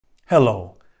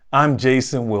Hello, I'm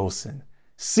Jason Wilson,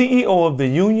 CEO of the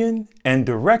Union and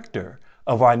Director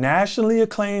of our nationally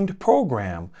acclaimed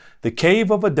program, the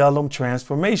Cave of Adullam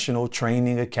Transformational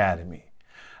Training Academy.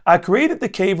 I created the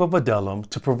Cave of Adullam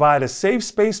to provide a safe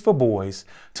space for boys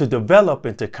to develop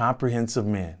into comprehensive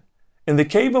men. In the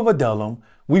Cave of Adullam,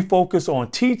 we focus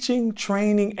on teaching,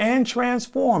 training, and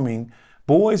transforming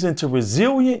boys into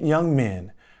resilient young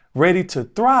men ready to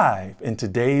thrive in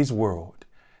today's world.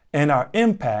 And our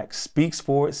impact speaks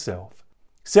for itself.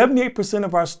 78%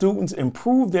 of our students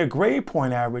improve their grade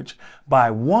point average by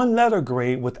one letter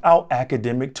grade without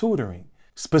academic tutoring.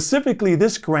 Specifically,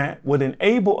 this grant would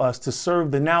enable us to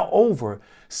serve the now over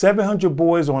 700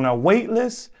 boys on our wait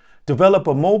list, develop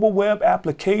a mobile web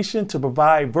application to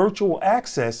provide virtual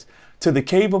access to the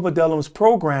Cave of Adullam's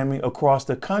programming across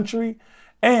the country,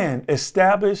 and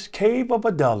establish Cave of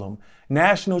Adullam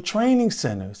national training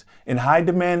centers in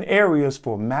high-demand areas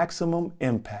for maximum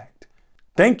impact.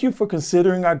 Thank you for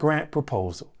considering our grant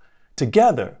proposal.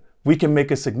 Together, we can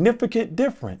make a significant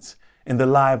difference in the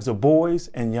lives of boys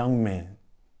and young men.